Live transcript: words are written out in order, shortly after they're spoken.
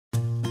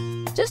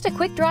Just a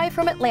quick drive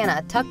from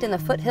Atlanta, tucked in the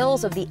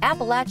foothills of the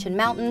Appalachian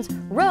Mountains,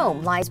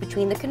 Rome lies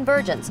between the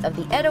convergence of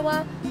the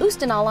Etowah,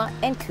 Oostenaula,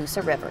 and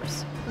Coosa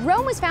rivers.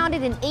 Rome was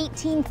founded in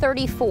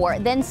 1834.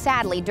 Then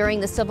sadly,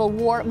 during the Civil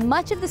War,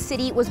 much of the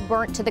city was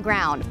burnt to the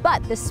ground.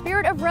 But the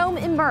spirit of Rome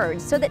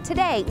emerged so that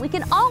today we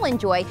can all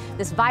enjoy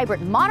this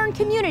vibrant modern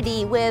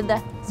community with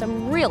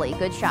some really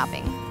good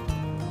shopping.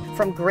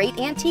 From great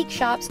antique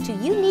shops to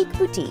unique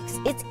boutiques,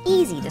 it's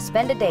easy to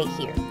spend a day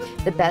here.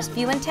 The best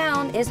view in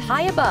town is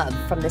high above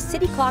from the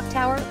city clock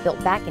tower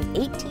built back in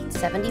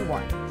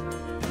 1871.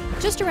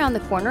 Just around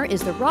the corner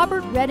is the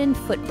Robert Redden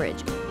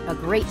Footbridge, a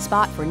great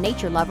spot for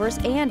nature lovers,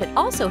 and it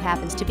also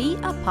happens to be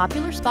a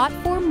popular spot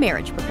for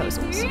marriage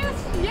proposals.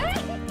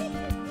 Yes.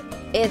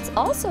 It's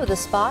also the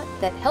spot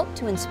that helped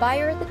to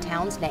inspire the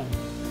town's name.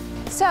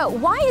 So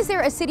why is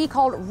there a city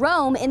called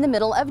Rome in the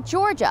middle of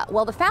Georgia?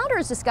 Well, the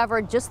founders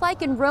discovered, just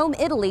like in Rome,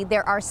 Italy,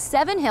 there are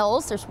 7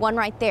 hills, there's one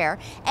right there,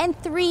 and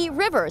 3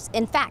 rivers.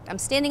 In fact, I'm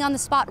standing on the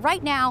spot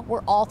right now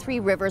where all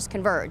 3 rivers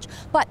converge.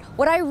 But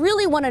what I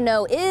really want to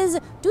know is,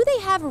 do they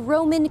have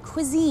Roman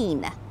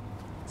cuisine?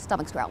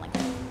 Stomach's growling.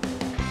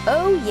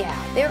 Oh yeah,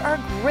 there are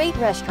great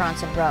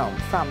restaurants in Rome,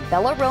 from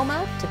Bella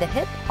Roma to the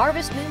hip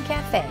Harvest Moon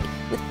Cafe,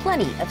 with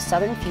plenty of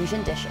Southern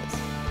fusion dishes.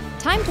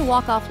 Time to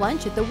walk off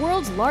lunch at the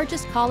world's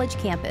largest college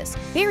campus.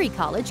 Berry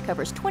College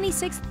covers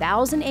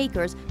 26,000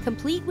 acres,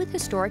 complete with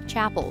historic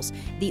chapels.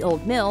 The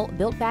old mill,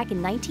 built back in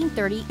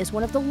 1930, is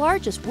one of the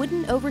largest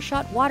wooden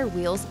overshot water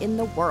wheels in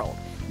the world.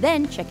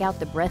 Then check out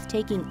the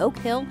breathtaking Oak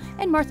Hill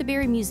and Martha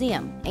Berry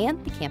Museum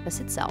and the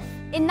campus itself.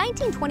 In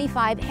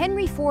 1925,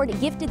 Henry Ford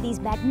gifted these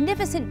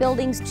magnificent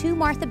buildings to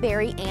Martha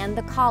Berry and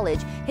the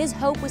college. His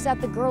hope was that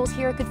the girls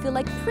here could feel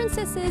like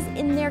princesses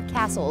in their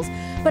castles.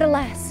 But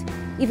alas,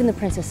 even the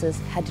princesses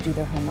had to do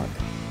their homework.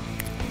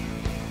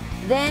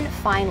 Then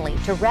finally,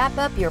 to wrap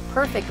up your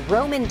perfect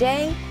Roman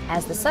day,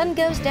 as the sun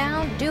goes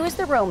down, do as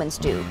the Romans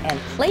do and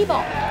play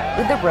ball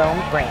with the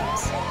Rome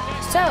Brains.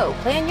 So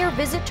plan your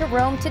visit to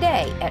Rome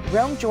today at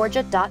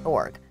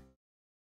romegeorgia.org.